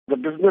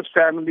business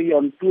family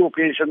on 2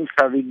 occasions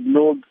have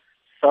ignored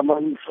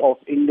summons of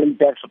Indian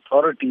tax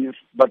authorities,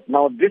 but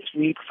now this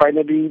week,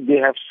 finally, they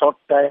have sought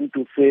time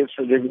to face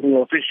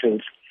revenue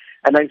officials.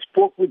 And I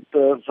spoke with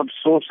some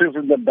sources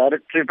in the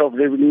Directorate of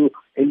Revenue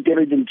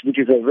Intelligence, which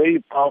is a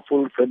very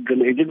powerful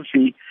federal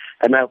agency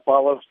and have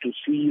powers to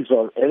seize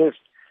or arrest.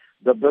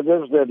 The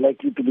brothers were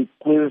likely to be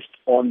quizzed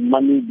on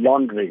money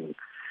laundering.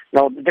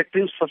 Now,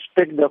 detectives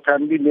suspect the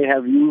family may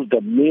have used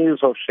a maze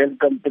of shell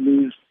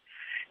companies,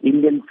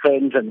 Indian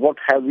friends, and what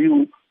have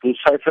you, to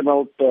siphon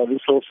out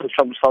resources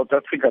from South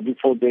Africa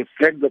before they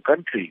fled the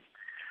country.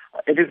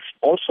 It is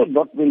also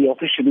not very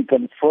officially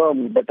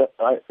confirmed, but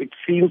it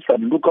seems a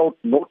lookout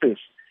notice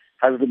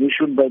has been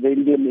issued by the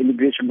Indian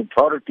immigration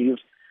authorities,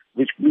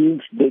 which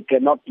means they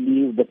cannot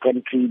leave the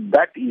country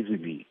that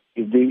easily,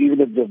 even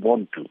if they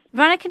want to.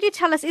 Rana, can you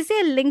tell us, is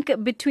there a link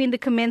between the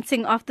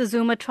commencing of the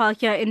Zuma trial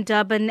here in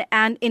Durban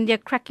and India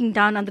cracking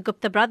down on the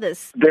Gupta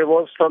brothers? There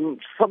was some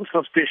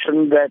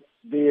suspicion that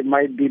they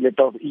might be let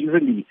off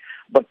easily,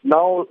 but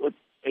now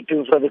it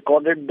is a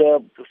recorded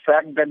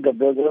fact that the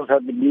brothers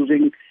have been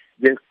using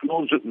their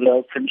close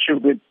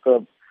friendship with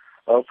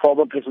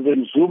former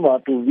President Zuma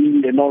to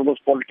wield enormous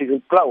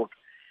political clout,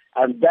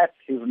 and that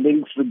his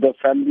links with the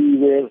family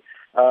were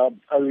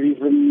a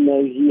reason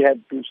he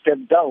had to step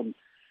down.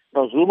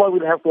 Now, Zuma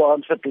will have to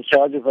answer to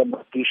charges, I'm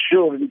not too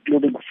sure,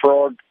 including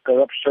fraud,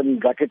 corruption,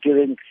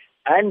 racketeering,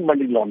 and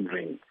money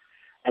laundering.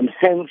 And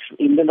hence,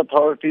 Indian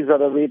authorities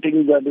are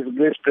awaiting the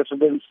disgraced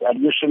president's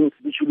admission,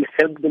 which will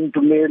help them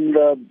to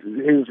nail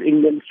his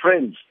Indian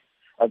friends.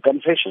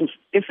 Confessions,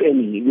 if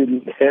any,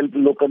 will help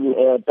local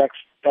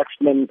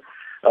taxmen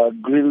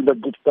grill the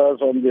Guptas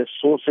on their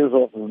sources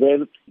of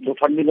wealth, the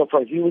funding of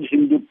a huge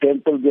Hindu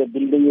temple they are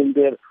building in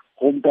their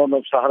hometown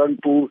of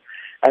Saharanpur,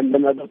 and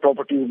then other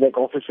properties like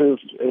offices,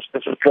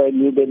 etc. in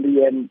New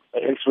Delhi and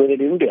elsewhere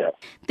in India.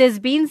 There's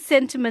been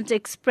sentiment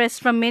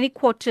expressed from many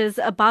quarters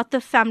about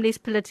the family's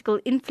political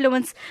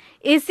influence.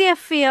 Is there a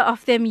fear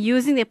of them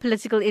using their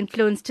political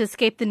influence to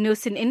escape the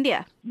noose in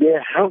India?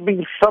 There have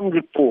been some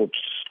reports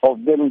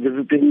of them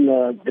visiting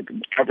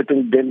the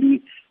capital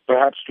Delhi,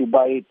 perhaps to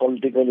buy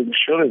political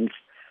insurance,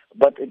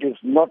 but it is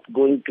not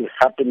going to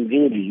happen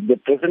really. The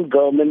present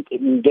government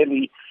in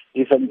Delhi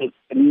is under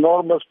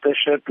enormous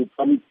pressure to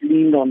come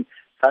clean on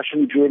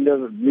fashion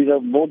jeweler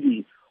Nirav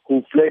Modi,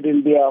 who fled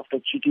India after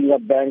cheating a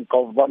bank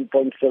of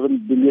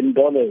 $1.7 billion.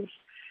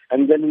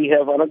 And then we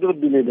have another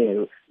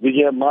billionaire,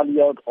 Vijay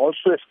Mallya,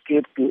 also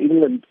escaped to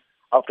England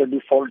after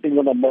defaulting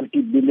on a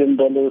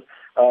multi-billion-dollar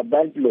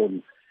bank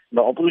loan.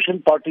 The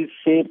opposition parties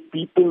say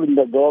people in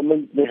the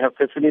government may have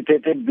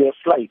facilitated their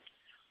flight.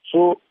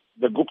 So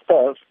the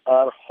Guptas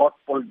are hot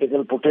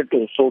political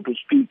potatoes, so to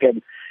speak,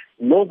 and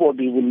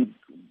nobody will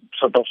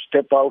sort of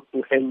step out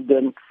to help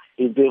them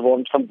if they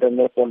want some kind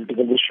of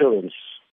political assurance.